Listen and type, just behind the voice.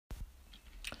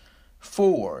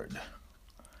forward.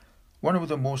 One of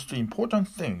the most important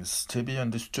things to be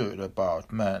understood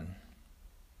about man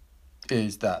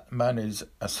is that man is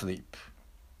asleep.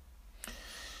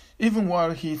 Even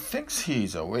while he thinks he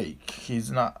is awake,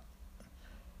 he's not.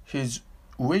 His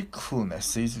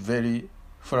wakefulness is very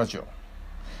fragile.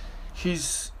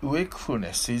 His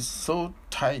wakefulness is so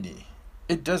tiny,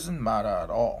 it doesn't matter at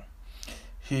all.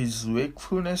 His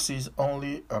wakefulness is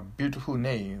only a beautiful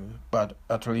name, but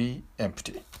utterly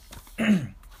empty.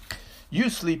 You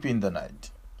sleep in the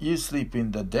night. You sleep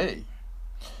in the day.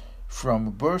 From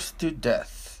birth to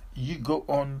death, you go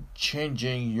on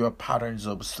changing your patterns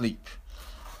of sleep,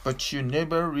 but you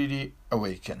never really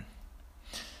awaken.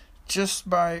 Just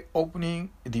by opening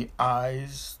the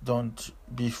eyes, don't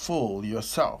befool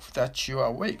yourself that you are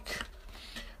awake.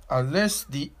 Unless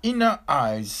the inner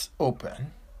eyes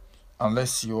open,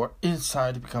 unless your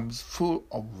inside becomes full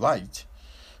of light,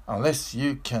 unless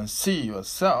you can see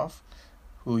yourself,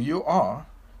 who you are,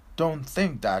 don't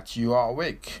think that you are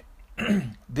awake.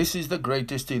 This is the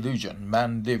greatest illusion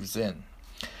man lives in.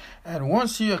 And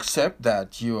once you accept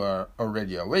that you are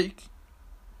already awake,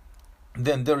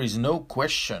 then there is no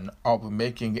question of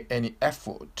making any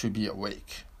effort to be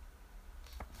awake.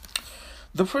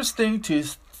 The first thing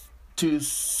to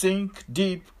sink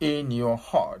deep in your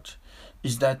heart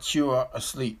is that you are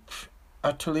asleep,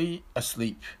 utterly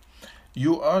asleep.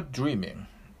 You are dreaming,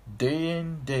 day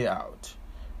in, day out.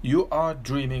 You are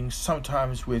dreaming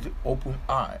sometimes with open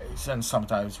eyes and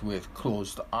sometimes with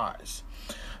closed eyes.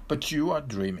 But you are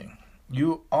dreaming.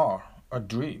 You are a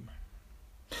dream.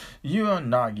 You are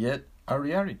not yet a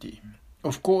reality.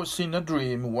 Of course, in a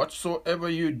dream, whatsoever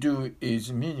you do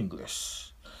is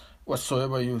meaningless.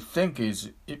 Whatsoever you think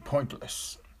is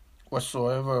pointless.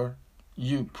 Whatsoever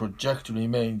you project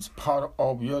remains part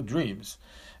of your dreams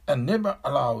and never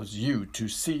allows you to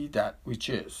see that which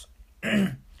is.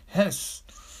 Hence,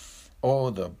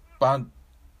 all the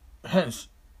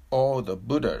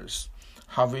Buddhas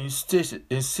have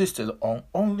insisted on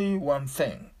only one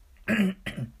thing: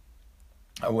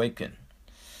 awaken.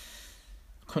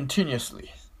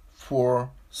 Continuously, for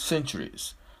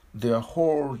centuries, their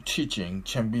whole teaching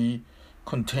can be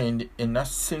contained in a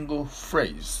single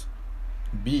phrase: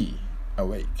 be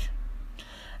awake.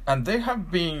 And they have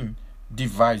been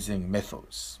devising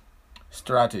methods,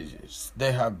 strategies.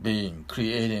 They have been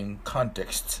creating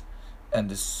contexts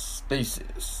and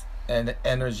spaces and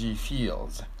energy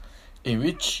fields in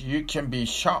which you can be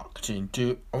shocked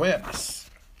into awareness.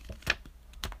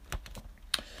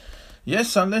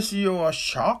 Yes, unless you are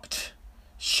shocked,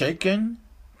 shaken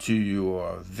to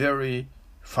your very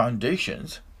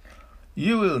foundations,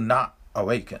 you will not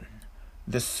awaken.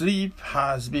 The sleep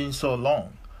has been so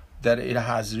long that it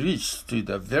has reached to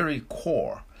the very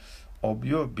core of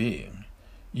your being.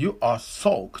 You are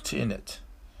soaked in it.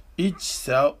 Each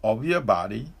cell of your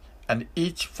body and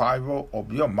each fiber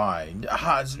of your mind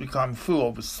has become full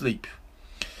of sleep.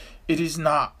 It is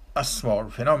not a small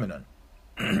phenomenon.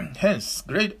 Hence,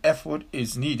 great effort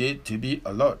is needed to be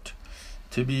alert,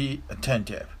 to be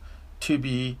attentive, to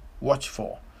be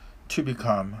watchful, to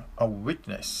become a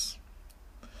witness.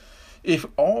 If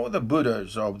all the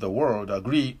Buddhas of the world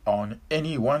agree on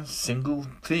any one single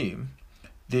theme,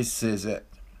 this is it: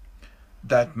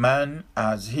 that man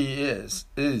as he is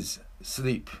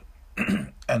sleep,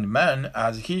 and man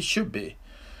as he should be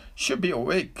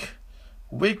awake.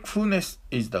 Wakefulness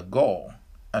is the goal,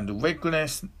 and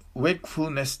wakefulness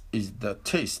is the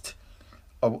taste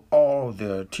of all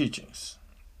their teachings.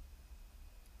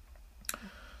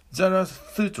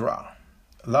 Zarathustra,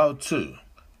 Lao Tzu,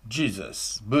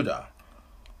 Jesus, Buddha,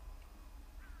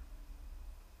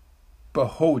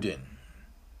 Bahodin,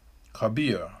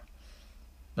 Kabir,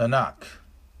 Nanak,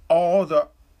 all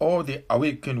the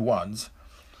awakened ones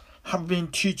have been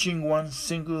teaching one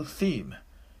single theme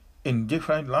in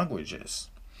different languages,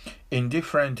 in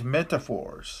different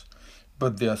metaphors,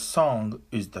 but their song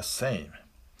is the same.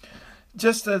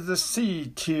 Just as the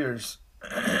sea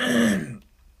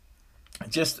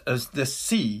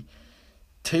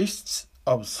tastes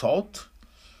of salt,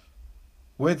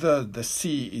 whether the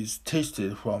sea is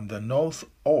tasted from the north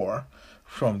or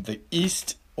from the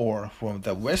east or from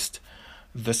the west,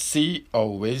 the sea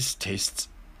always tastes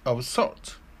of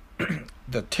salt.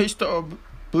 The taste of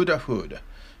Buddhahood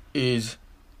is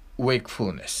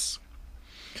wakefulness.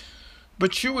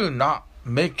 But you will not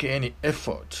make any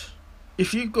effort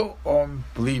if you go on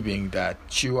believing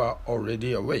that you are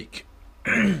already awake.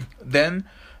 Then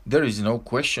there is no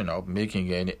question of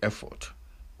making any effort.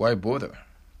 Why bother?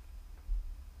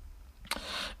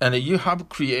 And you have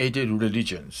created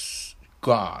religions,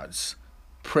 gods,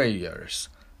 prayers,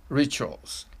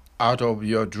 rituals out of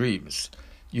your dreams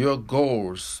Your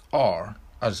goals are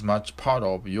as much part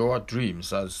of your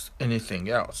dreams as anything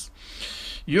else.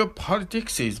 Your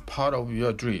politics is part of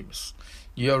your dreams.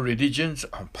 Your religions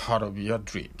are part of your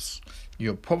dreams.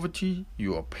 Your poverty,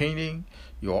 your painting,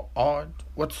 your art,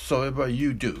 whatsoever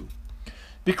you do.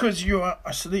 Because you are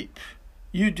asleep,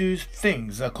 you do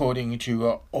things according to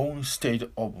your own state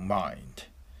of mind.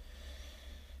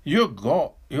 Your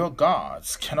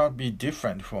gods cannot be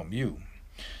different from you.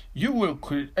 Who will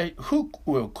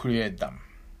create them?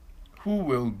 Who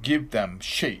will give them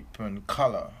shape and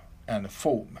color and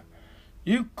form?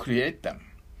 You create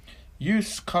them. You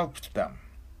sculpt them.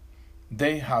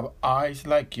 They have eyes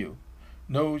like you,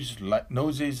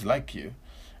 noses like you,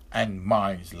 and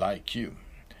minds like you.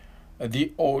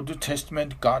 The Old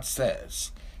Testament God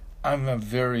says, I'm a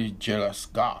very jealous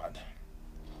God.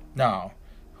 Now,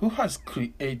 who has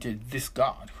created this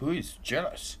God who is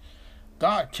jealous?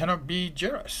 God cannot be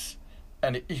jealous.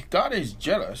 And if God is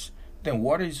jealous, then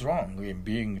what is wrong in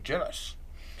being jealous?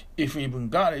 If even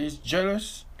God is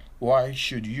jealous, why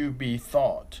should you be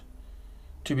thought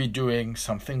to be doing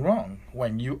something wrong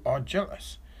when you are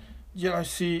jealous?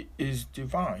 Jealousy is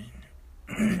divine.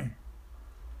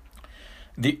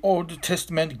 The Old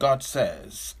Testament God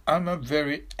says, I'm a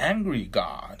very angry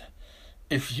God.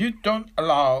 If you don't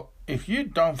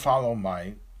follow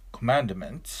my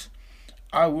commandments,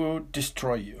 I will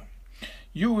destroy you.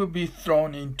 You will be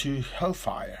thrown into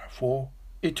hellfire for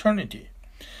eternity.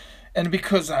 And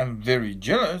because I'm very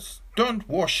jealous, don't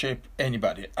worship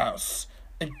anybody else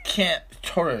and can't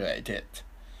tolerate it.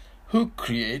 Who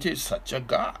created such a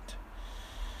God?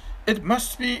 It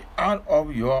must be out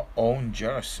of your own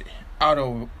jealousy,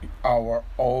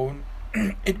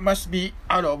 it must be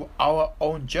out of our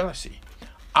own jealousy,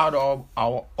 out of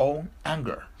our own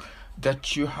anger,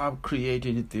 that you have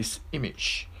created this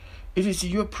image. It is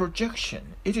your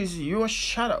projection. It is your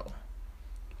shadow.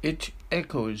 It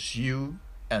echoes you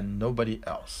and nobody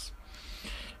else.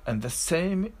 And the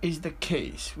same is the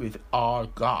case with our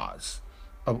gods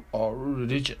of all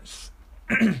religions.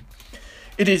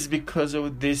 It is because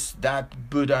of this that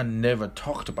Buddha never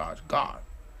talked about God.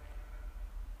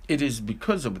 It is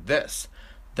because of this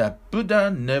that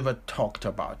Buddha never talked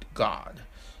about God.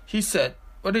 He said,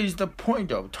 what is the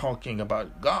point of talking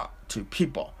about God to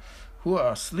people who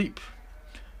are asleep?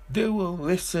 They will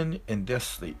listen in their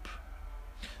sleep.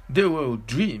 They will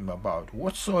dream about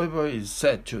whatsoever is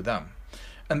said to them,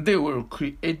 and they will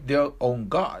create their own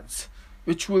gods,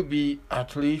 which will be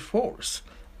utterly false,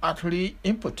 utterly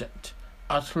impotent,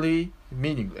 utterly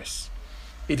meaningless.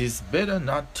 It is better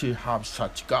not to have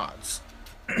such gods.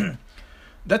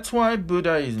 That's why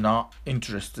Buddha is not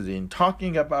interested in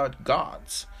talking about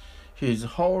gods. His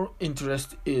whole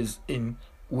interest is in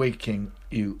waking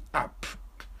you up.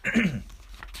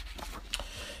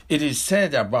 It is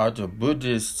said about a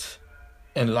Buddhist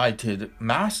enlightened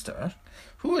master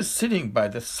who was sitting by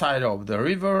the side of the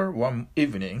river one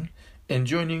evening,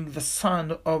 enjoying the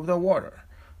sound of the water,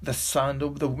 the sound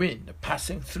of the wind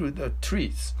passing through the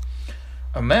trees.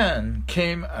 A man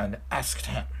came and asked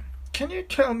him, can you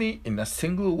tell me in a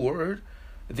single word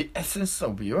the essence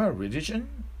of your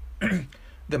religion?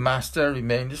 The master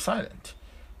remained silent,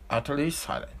 utterly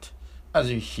silent, as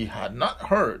if he had not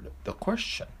heard the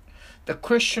question. The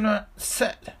questioner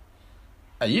said,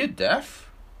 are you deaf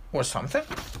or something?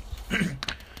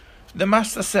 The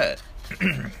master said,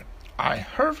 I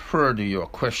have heard your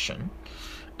question,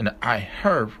 and I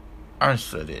have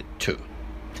answered it too.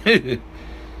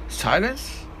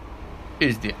 Silence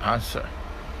is the answer.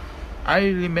 I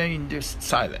remained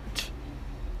silent.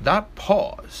 That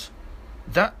pause,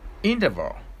 that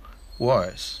interval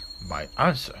was my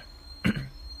answer.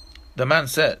 The man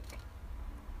said,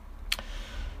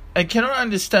 I cannot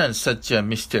understand such a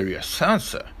mysterious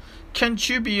answer. Can't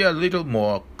you be a little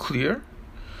more clear?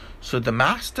 So the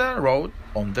master wrote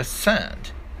on the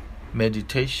sand,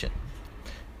 meditation,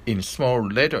 in small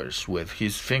letters with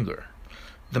his finger.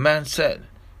 The man said,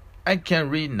 I can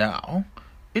read now.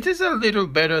 It is a little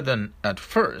better than at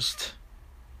first.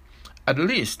 At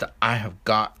least I have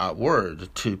got a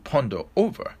word to ponder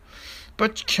over.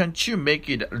 But can't you make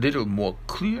it a little more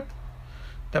clear?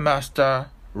 The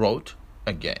master wrote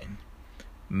again,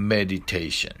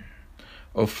 meditation.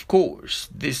 Of course,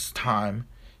 this time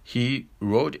he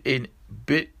wrote in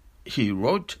bigger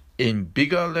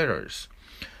letters.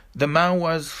 The man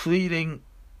was feeling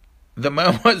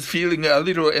a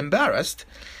little embarrassed,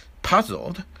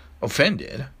 puzzled,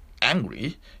 offended,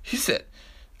 angry. He said,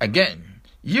 again,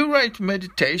 you write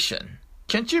meditation.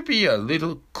 Can't you be a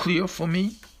little clear for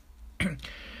me?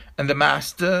 And the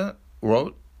master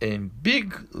wrote in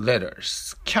big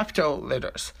letters, capital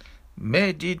letters,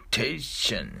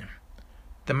 meditation.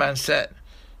 The man said,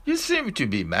 "You seem to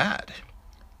be mad."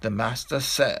 The master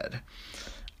said,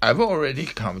 "I've already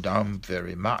come down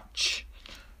very much."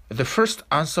 The first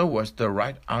answer was the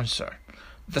right answer.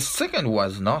 The second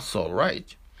was not so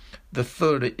right. The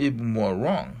third even more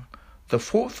wrong. The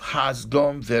fourth has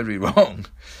gone very wrong.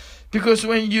 Because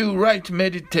when you write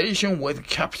meditation with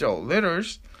capital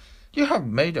letters, you have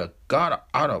made a God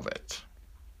out of it.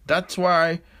 That's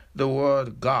why the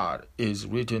word God is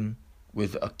written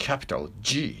with a capital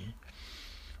G.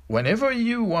 Whenever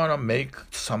you want to make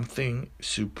something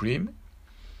supreme,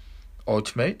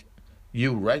 ultimate,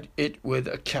 you write it with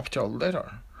a capital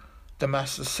letter. The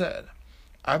master said,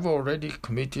 "I've already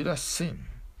committed a sin."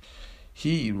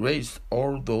 He erased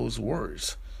all those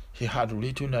words he had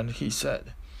written and he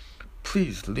said,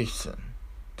 "Please listen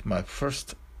to my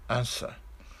first answer.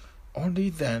 Only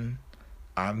then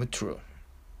I'm through."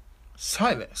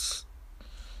 Silence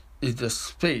is the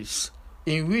space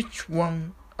in which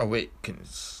one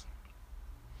awakens,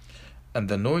 and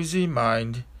the noisy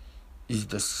mind is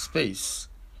the space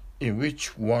in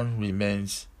which one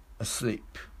remains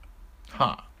asleep.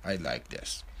 I like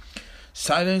this.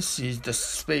 Silence is the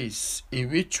space in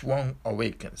which one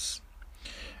awakens,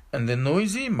 and the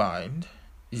noisy mind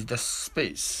is the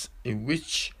space in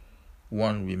which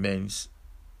one remains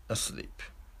asleep.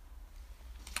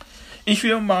 If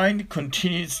your mind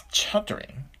continues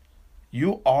chattering,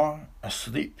 you are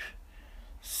asleep,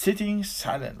 sitting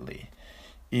silently.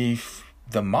 If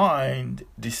the mind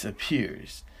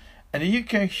disappears and you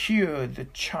can hear the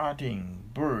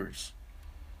chattering birds,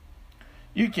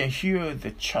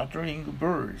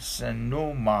 and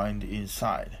no mind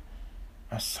inside,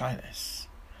 a silence.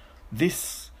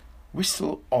 This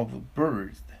whistle of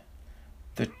birds,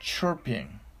 the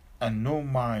chirping, and no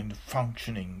mind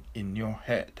functioning in your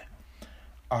head,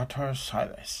 utter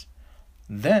silence.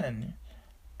 Then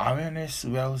awareness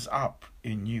wells up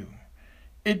in you.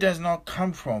 It does not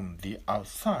come from the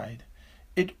outside.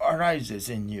 It arises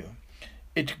in you.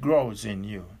 It grows in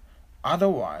you.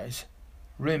 Otherwise,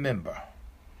 remember,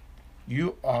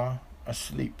 you are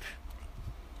asleep.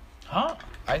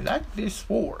 I like this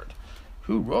word.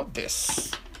 Who wrote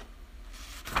this?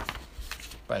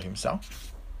 By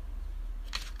himself?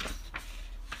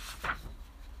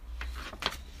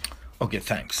 Okay,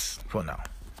 thanks for now.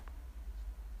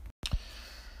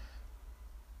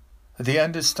 The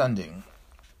understanding.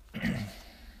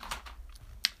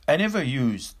 I never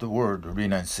use the word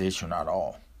renunciation at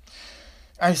all.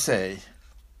 I say,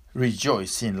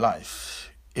 rejoice in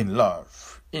life, in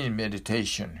love, in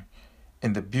meditation,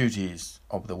 in the beauties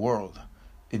of the world,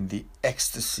 in the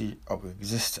ecstasy of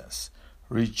existence.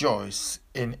 Rejoice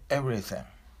in everything.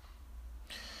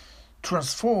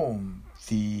 Transform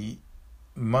the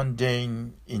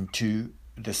mundane into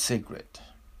the sacred.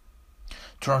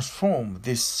 Transform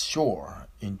this shore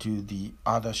into the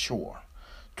other shore.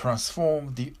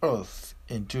 Transform the earth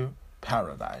into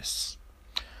paradise.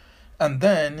 And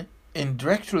then,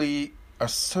 indirectly, a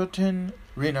certain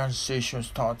renunciation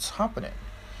starts happening.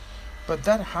 But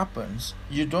that happens,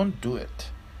 you don't do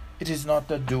it. It is not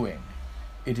a doing.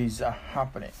 It is a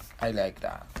happening. I like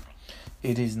that.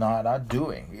 It is not a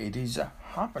doing. It is a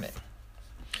happening.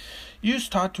 You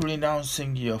start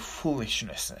renouncing your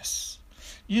foolishness.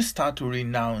 You start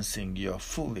renouncing your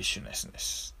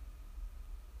foolishness.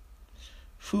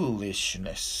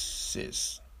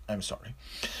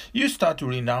 You start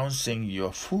renouncing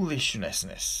your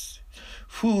foolishness.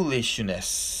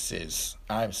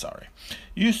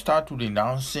 You start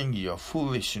renouncing your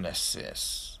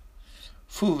foolishnesses.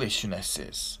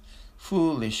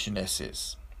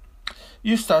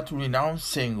 You start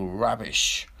renouncing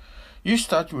rubbish. You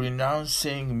start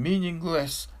renouncing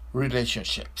meaningless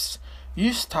relationships.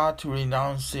 You start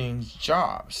renouncing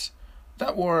jobs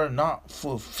that were not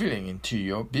fulfilling into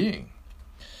your being.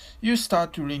 You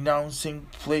start renouncing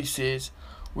places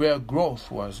where growth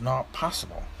was not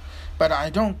possible. But I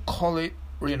don't call it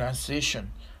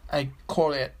renunciation. I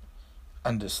call it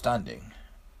understanding,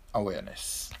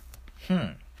 awareness.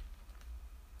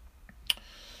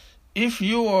 If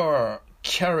you are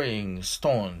carrying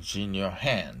stones in your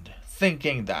hand,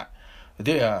 thinking that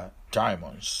they are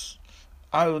diamonds,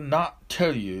 I will not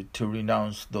tell you to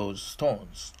renounce those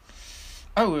stones.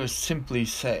 I will simply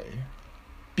say,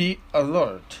 be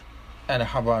alert and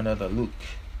have another look.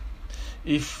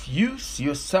 If you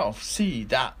yourself see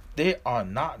that they are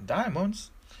not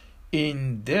diamonds,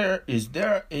 is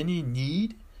there any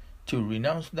need to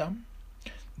renounce them?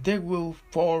 They will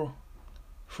fall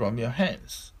from your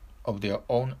hands of their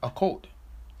own accord.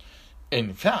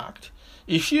 In fact,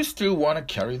 if you still want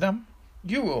to carry them,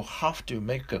 you will have to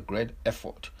make a great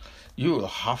effort. You will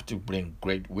have to bring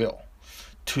great will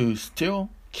to still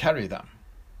carry them.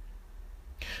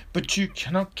 But you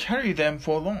cannot carry them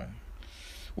for long.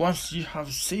 Once you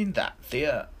have seen that they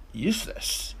are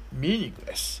useless,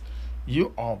 meaningless,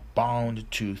 you are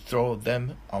bound to throw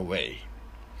them away.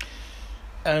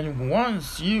 And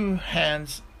once your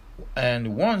hands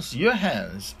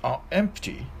are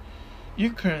empty,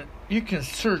 you can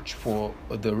search for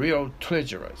the real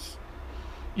treasures.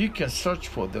 You can search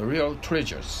for the real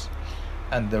treasures.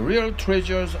 And the real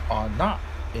treasures are not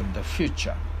in the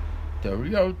future. The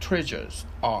real treasures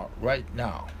are right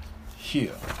now,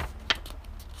 here.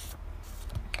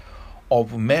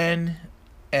 Of men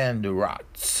and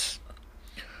rats.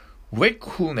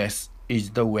 Wakefulness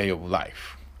is the way of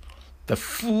life. The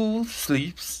fool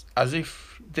sleeps as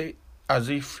if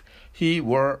he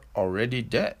were already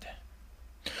dead.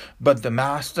 But the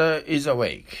master is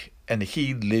awake, and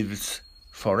he lives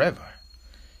forever.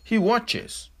 He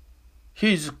watches.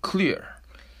 He is clear.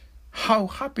 How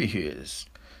happy he is,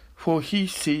 for he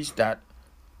sees that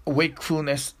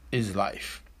wakefulness is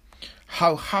life.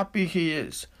 How happy he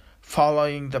is,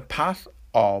 following the path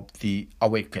of the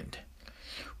awakened.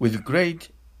 With great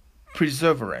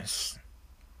perseverance,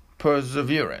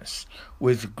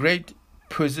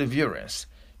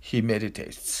 he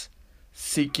meditates,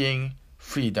 seeking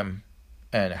freedom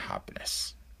and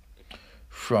happiness.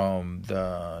 From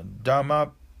the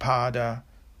Dhammapada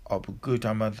of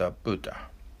Gautama the Buddha.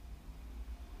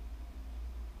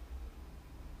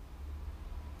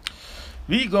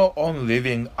 We go on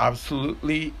living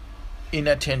absolutely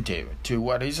inattentive to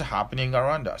what is happening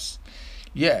around us.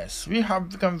 Yes, we have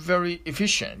become very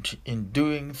efficient in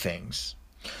doing things.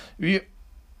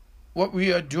 What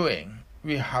we are doing,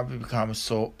 we have become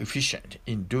so efficient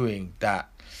in doing that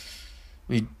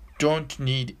we don't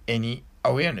need any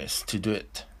awareness to do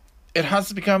it. It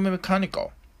has become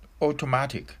mechanical,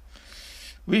 automatic.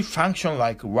 We function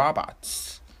like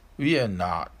robots. We are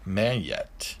not men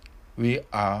yet. We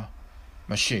are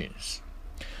machines.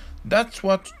 That's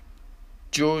what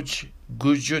George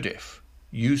Gurdjieff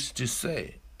used to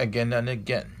say again and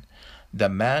again. The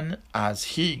man as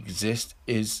he exists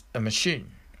is a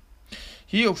machine.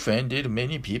 He offended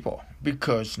many people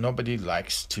because nobody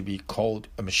likes to be called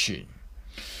a machine.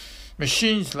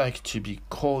 Machines like to be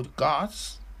called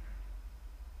gods.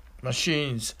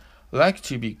 Machines like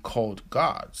to be called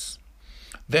gods.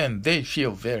 Then they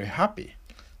feel very happy,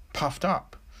 puffed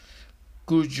up.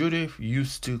 Gurdjieff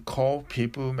used to call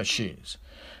people machines,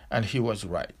 and he was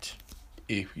right.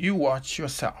 If you watch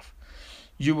yourself,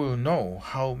 you will know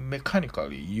how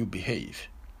mechanically you behave.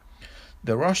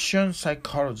 The Russian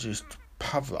psychologist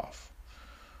Pavlov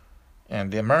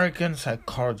and the American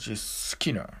psychologist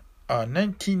Skinner are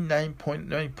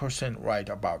 99.9% right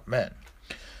about men.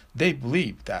 They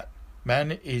believe that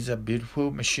man is a beautiful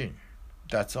machine.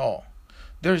 That's all.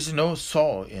 There is no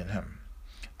soul in him.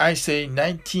 I say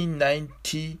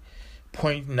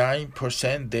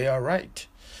 90.9% they are right.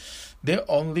 They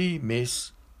only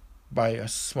miss by a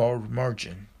small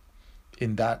margin.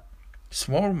 In that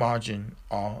small margin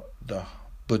are the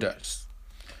Buddhas,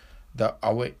 the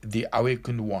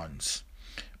awakened ones.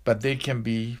 But they can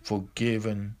be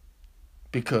forgiven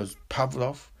because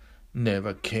Pavlov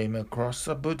never came across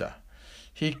a Buddha.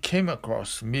 He came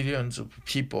across millions of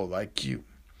people like you.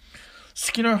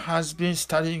 Skinner has been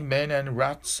studying men and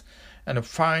rats and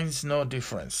finds no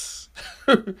difference.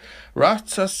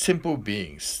 Rats are simple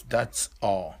beings, that's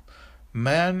all.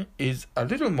 Man is a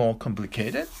little more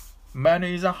complicated. Man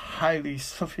is a highly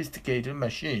sophisticated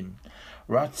machine.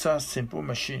 Rats are simple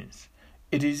machines.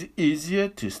 It is easier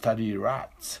to study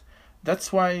rats.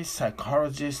 That's why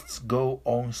psychologists go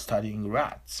on studying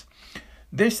rats.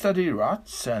 They study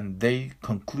rats and they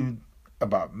conclude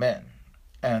about men.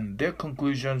 And their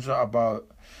conclusions are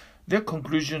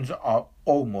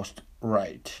almost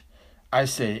right. I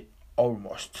say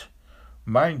almost.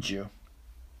 Mind you,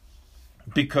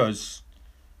 because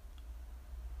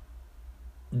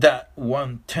that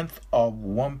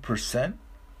 0.1%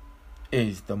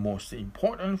 is the most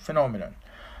important phenomenon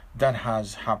that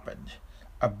has happened.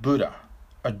 A Buddha,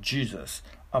 a Jesus,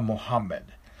 a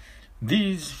Muhammad.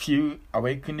 These few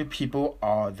awakened people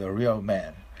are the real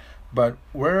men. But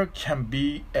where can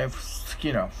B.F.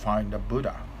 Skinner find a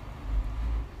Buddha?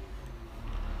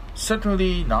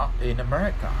 Certainly not in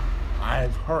America.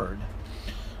 I've heard.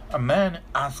 A man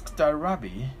asked a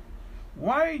rabbi,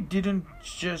 why didn't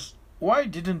Jesus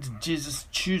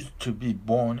choose to be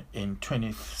born in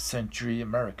 20th century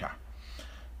America?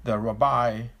 The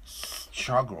rabbi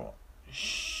shrugged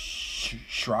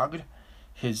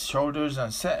his shoulders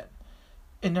and said,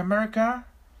 in America,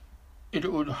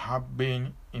 it would have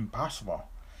been impossible.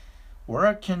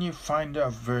 Where can you find a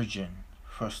virgin,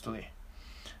 firstly?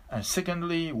 And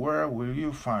secondly, where will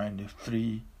you find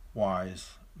 3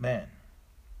 wise men?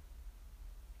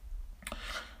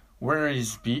 Where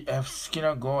is B.F.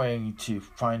 Skinner going to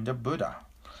find a Buddha?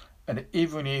 And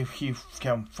even if he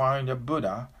can find a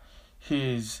Buddha,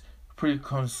 his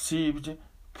preconceived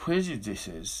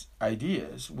prejudices,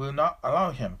 ideas will not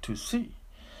allow him to see.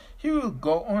 He will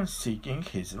go on seeking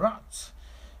his rats.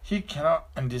 He cannot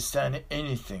understand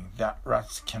anything that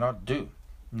rats cannot do.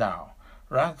 Now,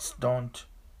 rats don't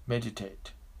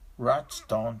meditate. Rats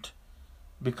don't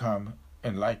become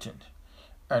enlightened.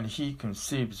 And he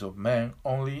conceives of man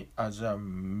only as a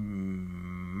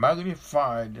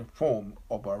magnified form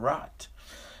of a rat.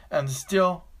 And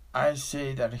still, I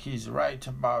say that he's right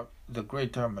about the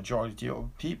greater majority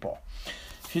of people.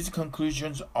 His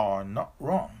conclusions are not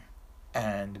wrong,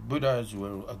 and Buddhas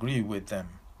will agree with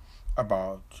them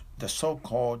about the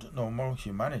so-called normal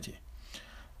humanity.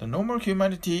 The normal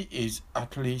humanity is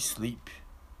utterly asleep.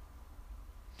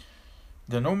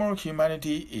 The normal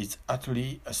humanity is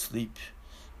utterly asleep.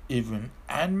 Even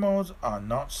animals are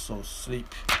not so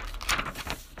asleep.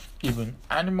 Even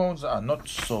animals are not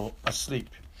so asleep.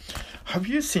 Have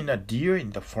you seen a deer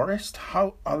in the forest?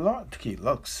 How alert he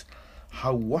looks.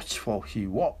 How watchful he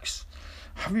walks.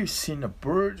 Have you seen a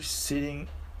bird sitting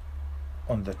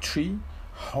on the tree?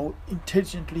 How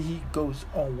intelligently he goes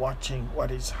on watching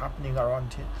what is happening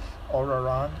around him, all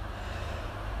around.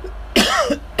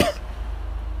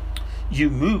 You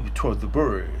move toward the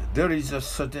bird. There is a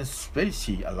certain space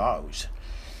he allows.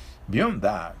 Beyond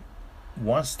that,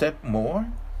 one step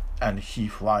more, and he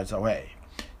flies away.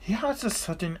 He has a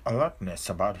certain alertness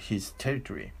about his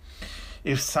territory.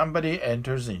 If somebody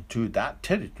enters into that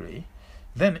territory,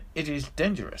 then it is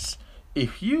dangerous.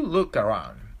 If you look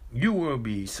around, you will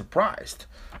be surprised.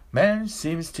 Man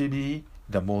seems to be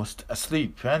the most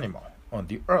asleep animal on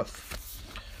the earth.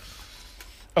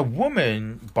 A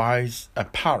woman buys a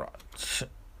parrot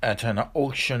at an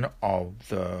auction of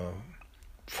the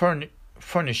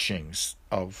furnishings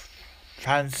of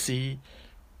fancy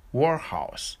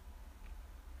warehouse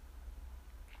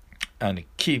and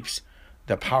keeps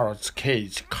the parrot's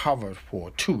cage covered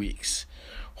for 2 weeks,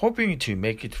 hoping to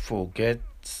make it forget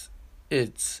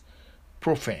its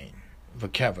profane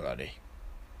vocabulary.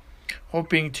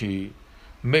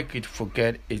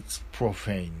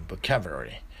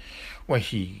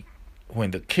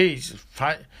 When the cage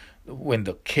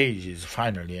is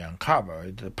finally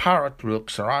uncovered, the parrot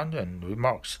looks around and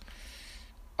remarks,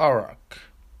 "Arak,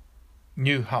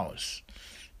 new house,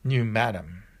 new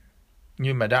madam."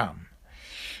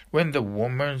 When the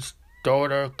woman's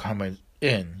daughter comes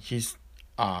in, he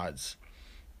adds,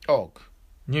 "Og,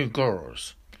 new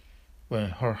girls." When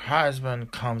her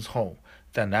husband comes home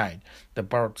that night, the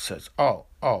bird says, Oh,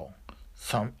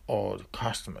 some old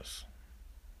customers."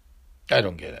 I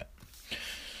don't get it.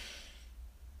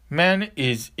 Man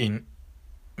is in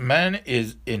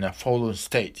a fallen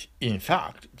state. In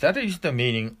fact, that is the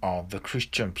meaning of the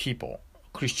Christian parable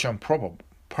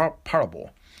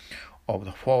of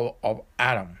the fall of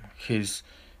Adam, his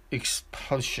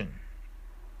expulsion.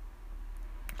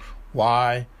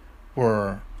 Why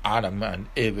were Adam and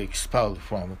Eve expelled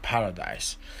from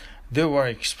paradise? They were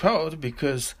expelled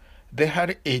because they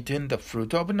had eaten the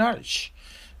fruit of knowledge.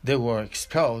 They were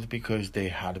expelled because they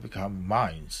had become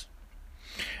minds,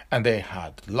 and they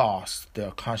had lost their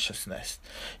consciousness.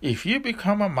 If you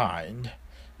become a mind,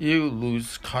 you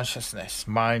lose consciousness.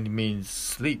 Mind means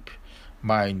sleep.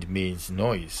 Mind means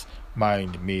noise.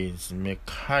 Mind means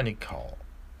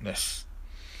mechanicalness.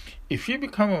 If you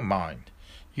become a mind,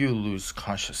 you lose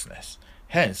consciousness.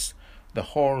 Hence, the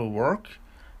whole work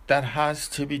that has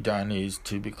to be done is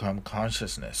to become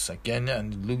consciousness again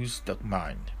and lose the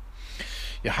mind.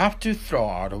 You have to throw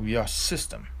out of your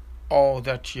system all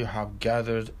that you have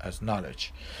gathered as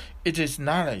knowledge. It is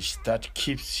knowledge that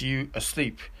keeps you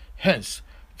asleep. Hence,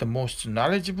 the more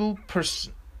knowledgeable a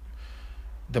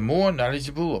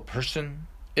person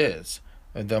is,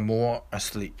 the more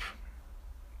asleep.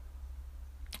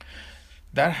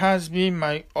 That has been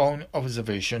my own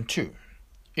observation too.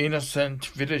 Innocent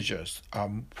villagers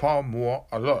are far more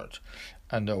alert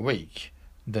and awake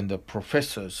than the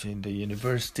professors in the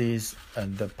universities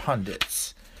and the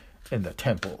pundits in the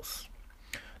temples.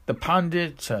 The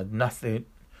pundits are nothing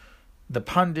but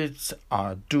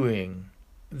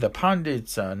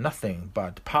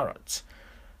parrots.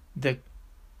 The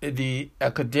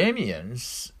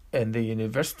academians and the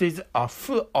universities are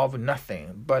full of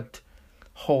nothing but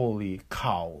holy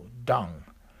cow dung,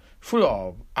 full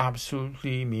of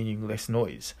absolutely meaningless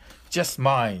noise, just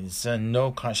minds and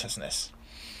no consciousness.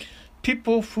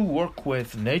 People who work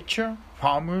with nature,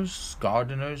 farmers,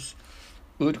 gardeners,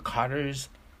 woodcutters,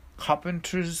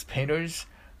 Carpenters, painters,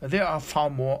 they are far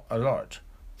more alert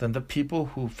than the people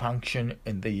who function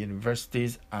in the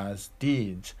universities as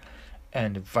deans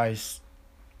and vice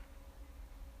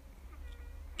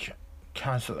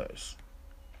chancellors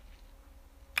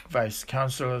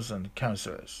and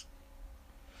counselors.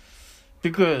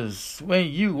 Because when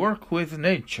you work with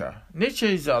nature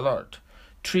is alert.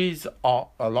 Trees are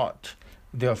alert.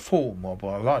 Their form of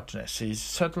alertness is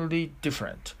certainly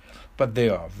different, but they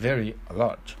are very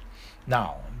alert.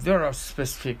 Now, there are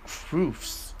specific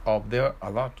proofs of their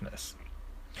alertness.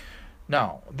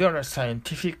 Now, there are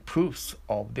scientific proofs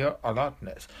of their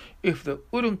alertness. If the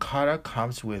woodcutter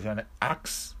comes with an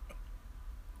ox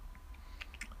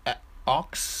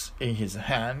in his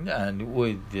hand and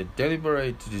with the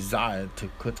deliberate desire to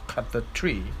cut the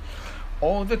tree,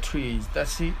 all the trees that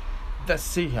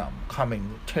see him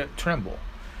coming tremble.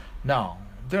 Now,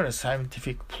 there are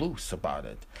scientific proofs about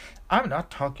it. I'm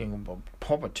not talking about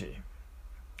poverty.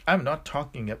 I'm not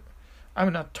talking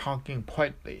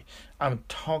poetry. I'm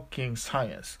talking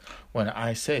science when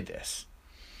I say this.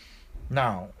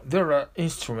 Now, there are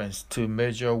instruments to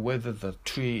measure whether the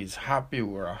tree is happy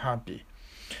or unhappy,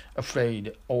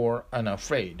 afraid or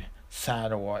unafraid,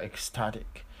 sad or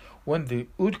ecstatic. When the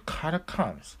woodcutter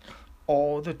comes,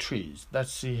 all the trees that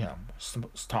see him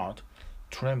start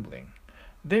trembling.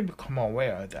 They become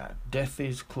aware that death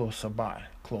is close by,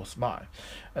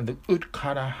 and the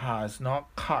woodcutter has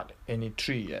not cut any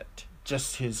tree yet,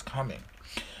 just his coming.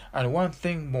 And one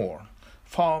thing more,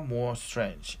 far more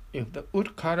strange, if the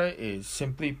woodcutter is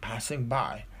simply passing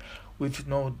by with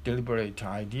no deliberate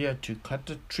idea to cut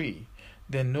the tree,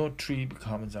 then no tree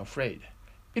becomes afraid.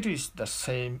 It is the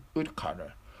same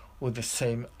woodcutter with the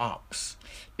same ox.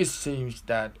 It seems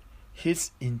that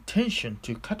his intention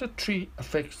to cut a tree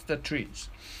affects the trees.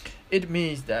 It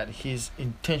means that his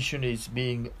intention is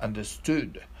being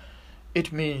understood.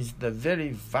 It means the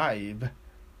very vibe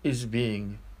is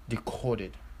being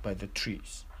decoded by the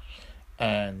trees.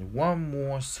 And one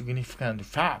more significant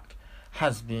fact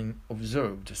has been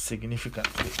observed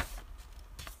significantly.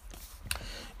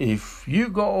 If you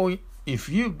go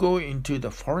into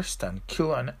the forest and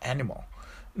kill an animal,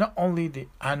 not only the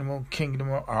animal kingdom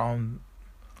around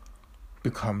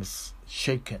becomes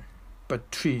shaken,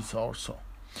 but trees also.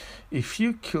 If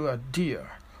you kill a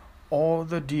deer, all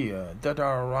the deer that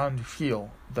are around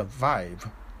feel the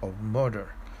vibe of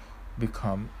murder,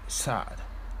 become sad.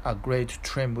 A great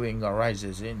trembling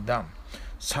arises in them.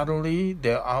 Suddenly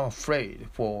they are afraid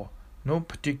for no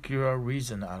particular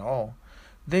reason at all.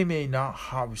 They may not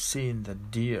have seen the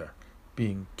deer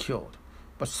being killed,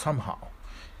 but somehow,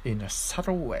 in a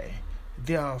subtle way,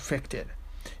 they are affected,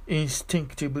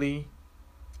 intuitively.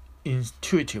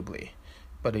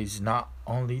 But it is not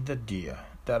only the deer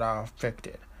that are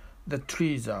affected. The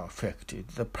trees are affected,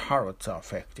 the parrots are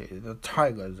affected, the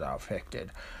tigers are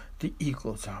affected, the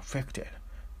eagles are affected,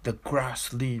 the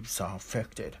grass leaves are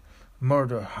affected.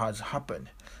 Murder has happened,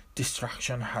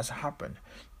 destruction has happened,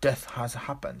 death has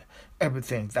happened.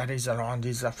 Everything that is around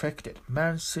is affected.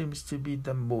 Man seems to be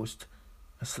the most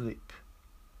asleep.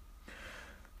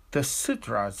 The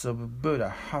sutras of Buddha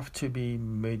have to be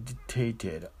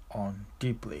meditated on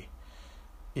deeply,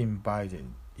 imbibed.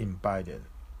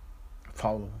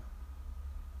 Follow.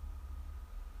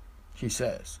 He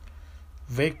says,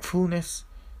 wakefulness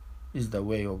is the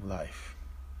way of life.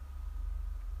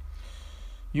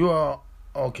 You are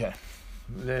okay.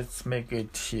 Let's make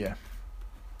it here.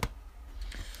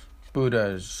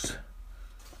 Buddha's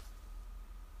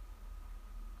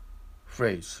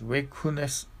phrase,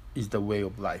 wakefulness is the way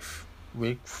of life.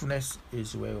 Wakefulness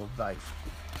is the way of life.